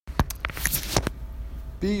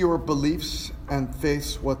Be your beliefs and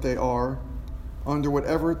faiths what they are, under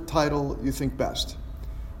whatever title you think best.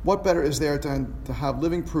 What better is there than to have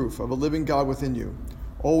living proof of a living God within you,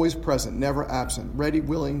 always present, never absent, ready,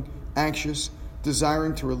 willing, anxious,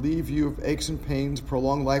 desiring to relieve you of aches and pains,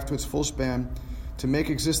 prolong life to its full span, to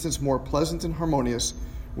make existence more pleasant and harmonious,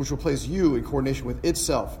 which will place you in coordination with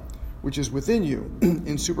itself, which is within you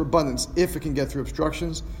in superabundance if it can get through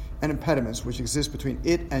obstructions and impediments which exist between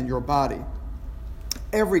it and your body.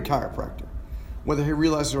 Every chiropractor, whether he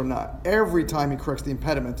realizes it or not, every time he corrects the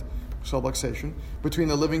impediment, subluxation, between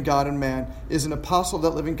the living God and man, is an apostle of that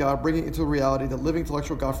living God, bringing into reality the living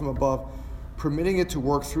intellectual God from above, permitting it to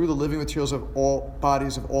work through the living materials of all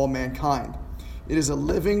bodies of all mankind. It is a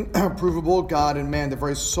living, provable God and man, the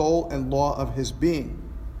very soul and law of his being.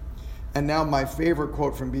 And now my favorite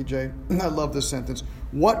quote from BJ, I love this sentence.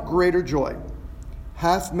 What greater joy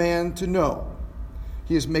hath man to know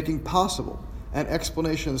he is making possible an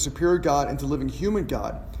explanation of the superior God into living human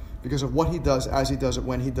God because of what he does, as he does it,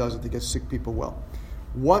 when he does it, to get sick people well.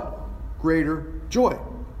 What greater joy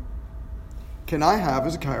can I have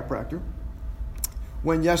as a chiropractor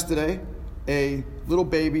when yesterday a little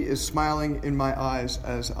baby is smiling in my eyes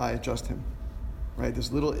as I adjust him, right? This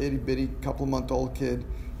little itty-bitty couple-month-old kid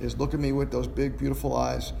is looking at me with those big, beautiful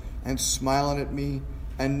eyes and smiling at me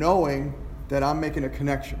and knowing that I'm making a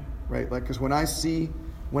connection, right? Like, because when I see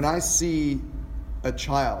a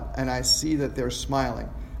child and I see that they're smiling,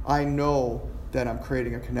 I know that I'm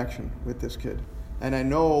creating a connection with this kid. And I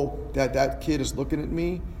know that that kid is looking at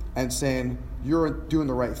me and saying, you're doing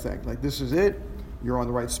the right thing. Like, this is it. You're on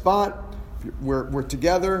the right spot. We're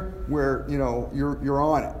together. You're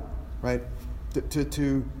on it, right?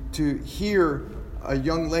 To hear a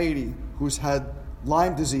young lady who's had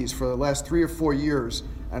Lyme disease for the last 3 or 4 years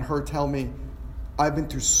and her tell me, I've been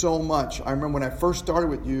through so much. I remember when I first started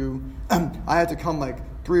with you, I had to come like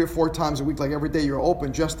 3 or 4 times a week, like every day you're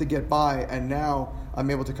open just to get by. And now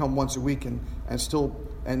I'm able to come once a week and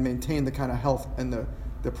maintain the kind of health and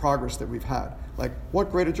the progress that we've had. Like,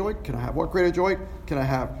 what greater joy can I have? What greater joy can I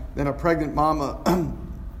have than a pregnant mama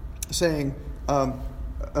saying,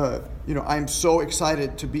 I'm so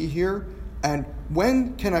excited to be here. And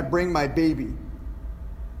when can I bring my baby?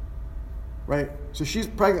 Right? So she's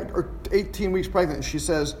pregnant, or 18 weeks pregnant, and she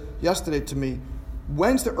says yesterday to me,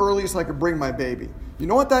 when's the earliest I could bring my baby? You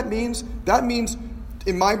know what that means? That means,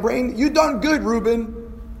 in my brain, you done good,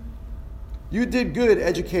 Ruben. You did good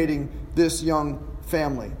educating this young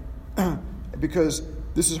family because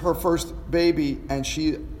this is her first baby, and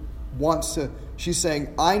she's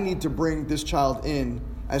saying, I need to bring this child in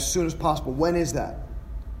as soon as possible. When is that?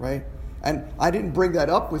 Right? And I didn't bring that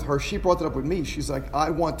up with her. She brought it up with me. She's like,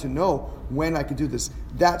 I want to know when I could do this.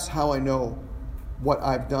 That's how I know what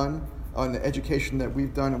I've done on the education that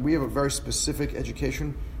we've done. And we have a very specific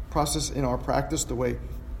education process in our practice, the way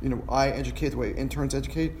I educate, the way interns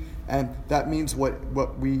educate. And that means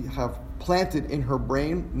what we have planted in her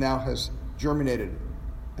brain now has germinated.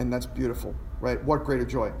 And that's beautiful, right? What greater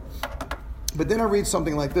joy. But then I read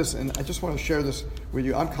something like this, and I just want to share this with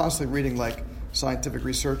you. I'm constantly reading like scientific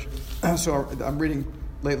research. So I'm reading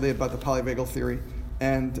lately about the polyvagal theory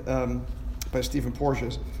and by Stephen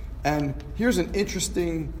Porges. And here's an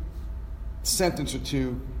interesting sentence or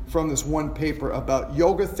two from this one paper about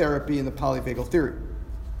yoga therapy and the polyvagal theory.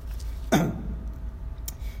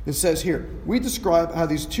 It says here, we describe how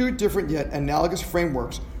these two different yet analogous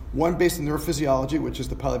frameworks, one based in neurophysiology, which is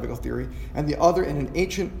the polyvagal theory, and the other in an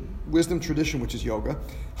ancient wisdom tradition, which is yoga,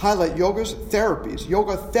 highlight yoga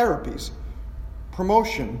therapies,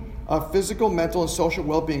 promotion of physical, mental, and social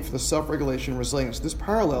well-being for the self-regulation and resilience. This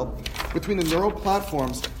parallel between the neural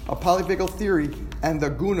platforms of polyvagal theory and the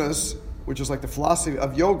gunas, which is like the philosophy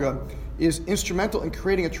of yoga, is instrumental in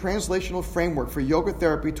creating a translational framework for yoga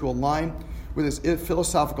therapy to align with its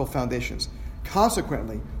philosophical foundations.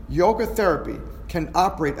 Consequently, yoga therapy can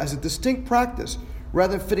operate as a distinct practice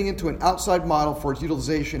rather than fitting into an outside model for its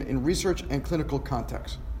utilization in research and clinical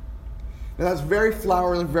contexts. Now that's very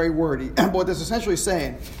flowery and very wordy. But what that's essentially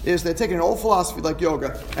saying is they're taking an old philosophy like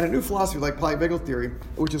yoga and a new philosophy like polyvagal theory,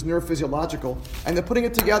 which is neurophysiological, and they're putting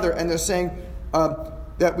it together and they're saying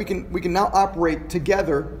that we can now operate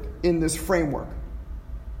together in this framework.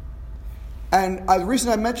 And the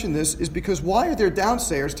reason I mention this is because why are there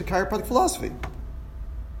downsayers to chiropractic philosophy?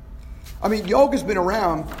 I mean, yoga's been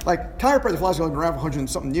around, like chiropractic philosophy has been around for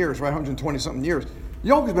 100-something years, right? 120-something years.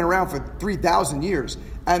 Yoga's been around for 3,000 years.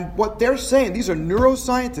 And what they're saying, these are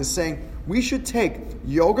neuroscientists saying we should take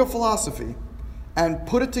yoga philosophy and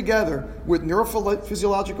put it together with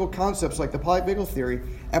neurophysiological concepts like the polyvagal theory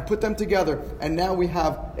and put them together. And now we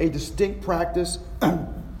have a distinct practice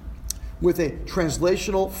with a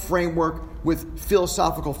translational framework with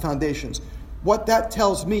philosophical foundations. What that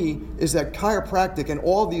tells me is that chiropractic and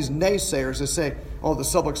all these naysayers that say, oh, the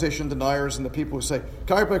subluxation deniers and the people who say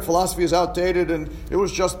chiropractic philosophy is outdated and it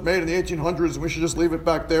was just made in the 1800s and we should just leave it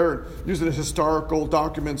back there and use it as historical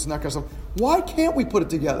documents and that kind of stuff. Why can't we put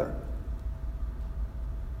it together?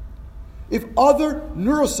 If other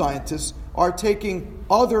neuroscientists are taking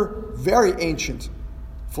other very ancient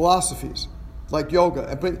philosophies, like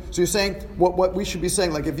yoga. So you're saying what we should be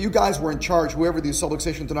saying, like if you guys were in charge, whoever these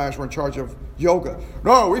subluxation deniers were in charge of yoga,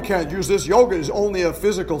 no, we can't use this. Yoga is only a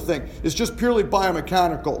physical thing. It's just purely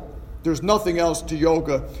biomechanical. There's nothing else to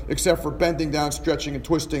yoga except for bending down, stretching, and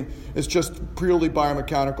twisting. It's just purely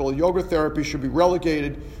biomechanical. Yoga therapy should be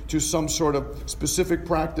relegated to some sort of specific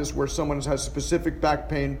practice where someone has specific back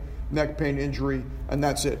pain, neck pain, injury, and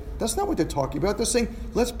that's it. That's not what they're talking about. They're saying,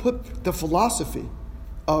 let's put the philosophy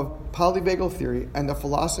of polyvagal theory and the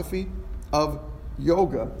philosophy of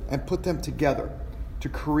yoga and put them together to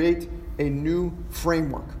create a new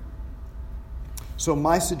framework. So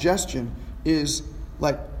my suggestion is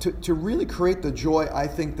like to really create the joy I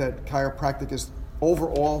think that chiropractic is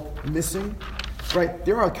overall missing, right?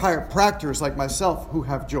 There are chiropractors like myself who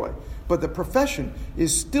have joy, but the profession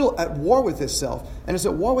is still at war with itself, and it's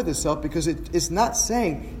at war with itself because it's not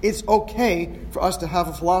saying it's okay for us to have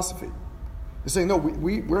a philosophy. It's saying, no,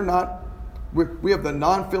 we're not. We have the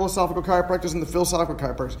non-philosophical chiropractors and the philosophical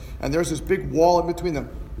chiropractors, and there's this big wall in between them.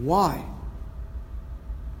 Why?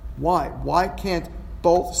 Why can't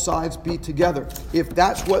both sides be together? If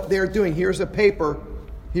that's what they're doing, here's a paper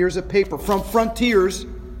from Frontiers,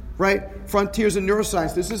 right? Frontiers in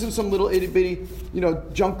Neuroscience. This isn't some little itty-bitty,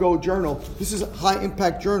 Junko journal. This is a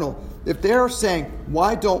high-impact journal. If they're saying,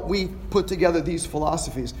 why don't we put together these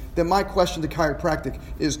philosophies, then my question to chiropractic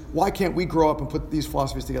is, why can't we grow up and put these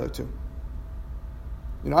philosophies together too?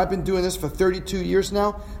 I've been doing this for 32 years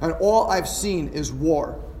now, and all I've seen is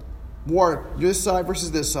war. War, this side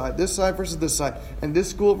versus this side versus this side, and this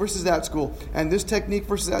school versus that school, and this technique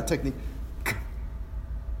versus that technique.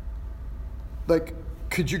 Like,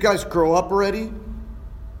 could you guys grow up already?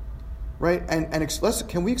 Right? And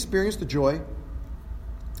can we experience the joy?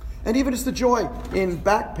 And even it's the joy in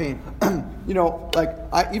back pain.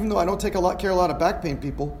 Even though I don't care a lot of back pain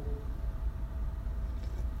people.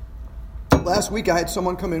 Last week I had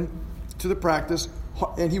someone come in to the practice,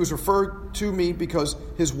 and he was referred to me because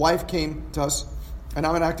his wife came to us, and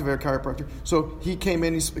I'm an activated chiropractor. So he came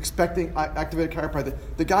in, he's expecting activated chiropractor.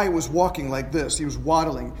 The guy was walking like this. He was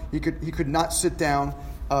waddling. He could not sit down.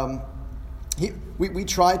 We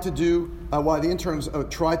tried to do, while the interns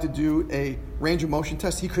tried to do a range of motion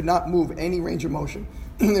test, he could not move any range of motion.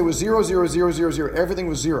 It was 0, 0, 0, 0, 0. Everything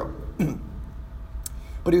was 0.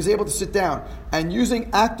 But he was able to sit down. And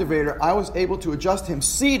using activator, I was able to adjust him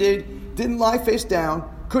seated, didn't lie face down,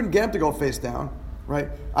 couldn't get him to go face down, right?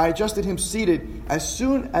 I adjusted him seated. As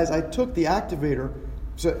soon as I took the activator,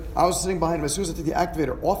 so I was sitting behind him, as soon as I took the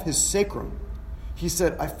activator off his sacrum, he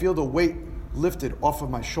said, I feel the weight lifted off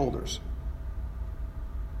of my shoulders.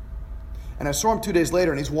 And I saw him 2 days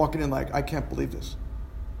later, and he's walking in like, I can't believe this.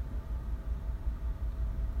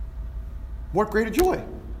 What greater joy,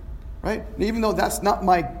 right? And even though that's not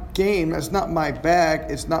my game, that's not my bag,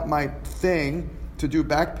 it's not my thing to do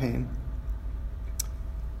back pain,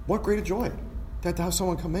 what greater joy to have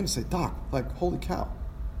someone come in and say, Doc, like, holy cow.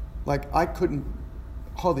 Like, I couldn't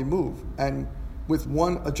hardly move. And with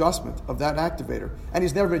one adjustment of that activator, and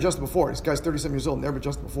he's never been adjusted before. This guy's 37 years old, never been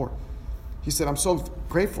adjusted before. He said, I'm so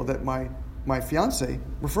grateful that my fiance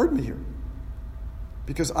referred me here,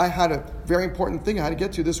 because I had a very important thing I had to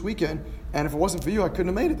get to this weekend, and if it wasn't for you, I couldn't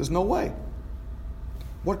have made it. There's no way.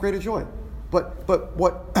 What greater joy. But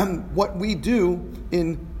what we do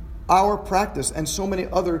in our practice and so many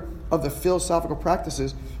other of the philosophical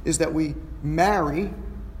practices is that we marry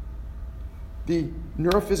the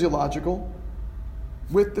neurophysiological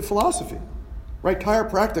with the philosophy, right?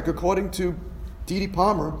 Chiropractic, according to D.D.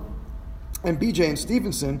 Palmer and B.J. and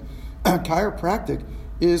Stevenson, chiropractic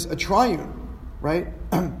is a triune, right?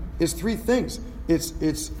 It's three things.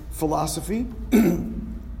 It's philosophy,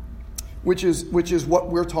 which is what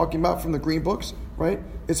we're talking about from the Green Books, right?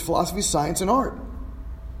 It's philosophy, science, and art.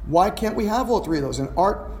 Why can't we have all three of those? And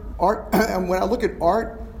art, and when I look at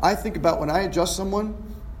art, I think about when I adjust someone,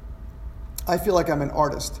 I feel like I'm an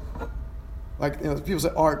artist. Like, people say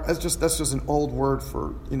art, that's just an old word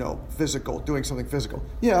for, physical, doing something physical.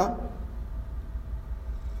 Yeah.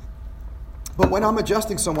 But when I'm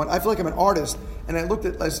adjusting someone, I feel like I'm an artist. And I looked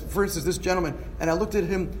at, for instance, this gentleman, and I looked at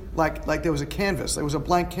him like there was a canvas. There was a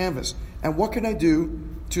blank canvas. And what can I do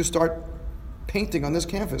to start painting on this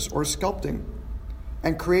canvas or sculpting?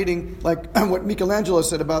 and creating, like what Michelangelo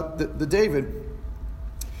said about the David.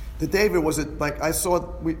 The David was I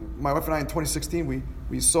saw, my wife and I in 2016,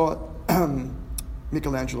 we saw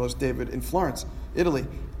Michelangelo's David in Florence, Italy.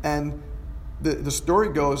 And the story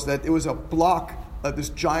goes that it was a block of this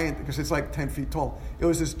giant, because it's like 10 feet tall. It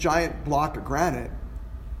was this giant block of granite,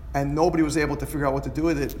 and nobody was able to figure out what to do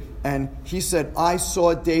with it. And he said, I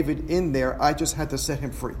saw David in there. I just had to set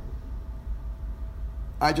him free.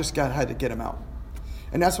 I just had to get him out.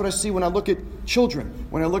 And that's what I see when I look at children,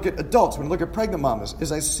 when I look at adults, when I look at pregnant mamas,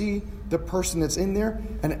 is I see the person that's in there,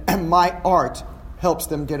 and my art helps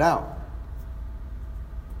them get out.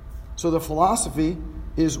 So the philosophy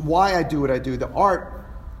is why I do what I do. The art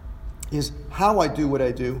is how I do what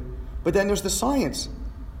I do. But then there's the science.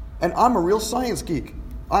 And I'm a real science geek.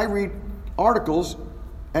 I read articles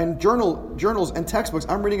and journals and textbooks.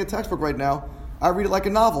 I'm reading a textbook right now. I read it like a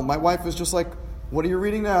novel. My wife is just like, what are you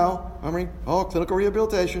reading now? I'm reading, clinical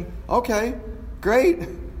rehabilitation. Okay, great.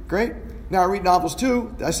 Now I read novels too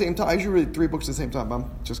at the same time. I usually read 3 books at the same time.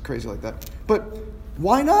 I'm just crazy like that. But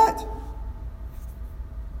why not?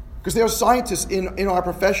 Because there are scientists in our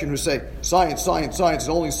profession who say, science is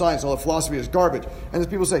only science, all the philosophy is garbage. And there's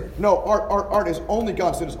people who say, no, art is only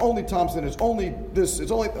Gunson, it's only Thompson, it's only this,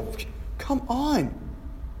 it's only... Come on.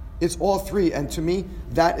 It's all three. And to me,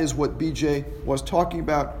 that is what BJ was talking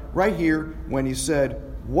about right here when he said,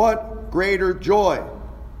 what greater joy?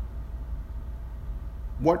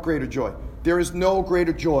 What greater joy? There is no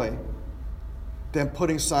greater joy than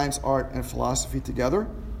putting science, art, and philosophy together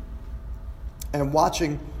and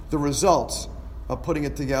watching the results of putting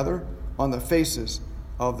it together on the faces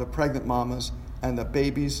of the pregnant mamas and the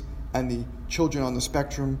babies and the children on the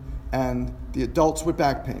spectrum and the adults with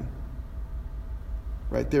back pain.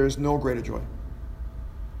 Right? There is no greater joy.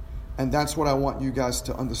 And that's what I want you guys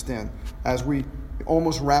to understand. As we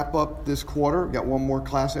almost wrap up this quarter, we got one more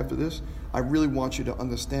class after this, I really want you to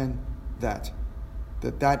understand that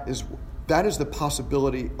is the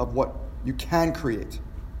possibility of what you can create.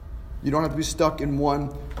 You don't have to be stuck in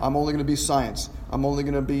one, I'm only going to be science, I'm only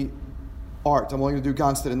going to be art, I'm only going to do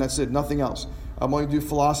Gonstead and that's it, nothing else. I'm only going to do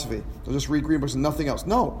philosophy, I'll just read green books and nothing else.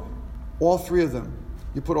 No, all three of them.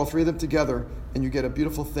 You put all three of them together and you get a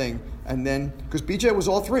beautiful thing. And then, because BJ was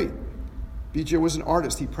all three. BJ was an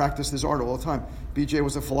artist. He practiced his art all the time. BJ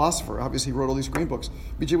was a philosopher. Obviously, he wrote all these green books.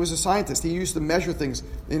 BJ was a scientist. He used to measure things.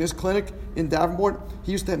 In his clinic in Davenport,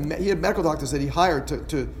 he had medical doctors that he hired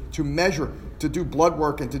to measure, to do blood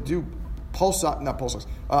work and to do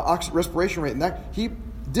respiration rate. And that he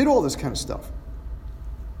did all this kind of stuff.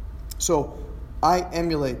 So I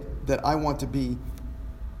emulate that. I want to be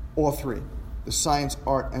all three. The science,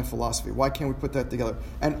 art, and philosophy. Why can't we put that together?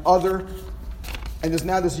 And there's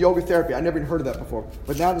now this yoga therapy. I never even heard of that before.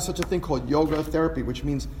 But now there's such a thing called yoga therapy, which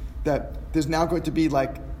means that there's now going to be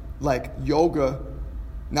like yoga,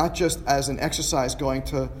 not just as an exercise going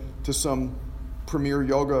to some premier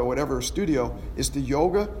yoga or whatever studio, is the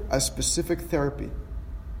yoga as specific therapy,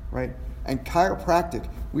 right? And chiropractic,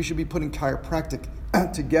 we should be putting chiropractic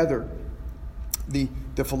together. The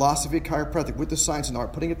philosophy of chiropractic with the science and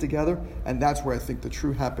art, putting it together, and that's where I think the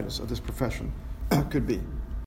true happiness of this profession could be.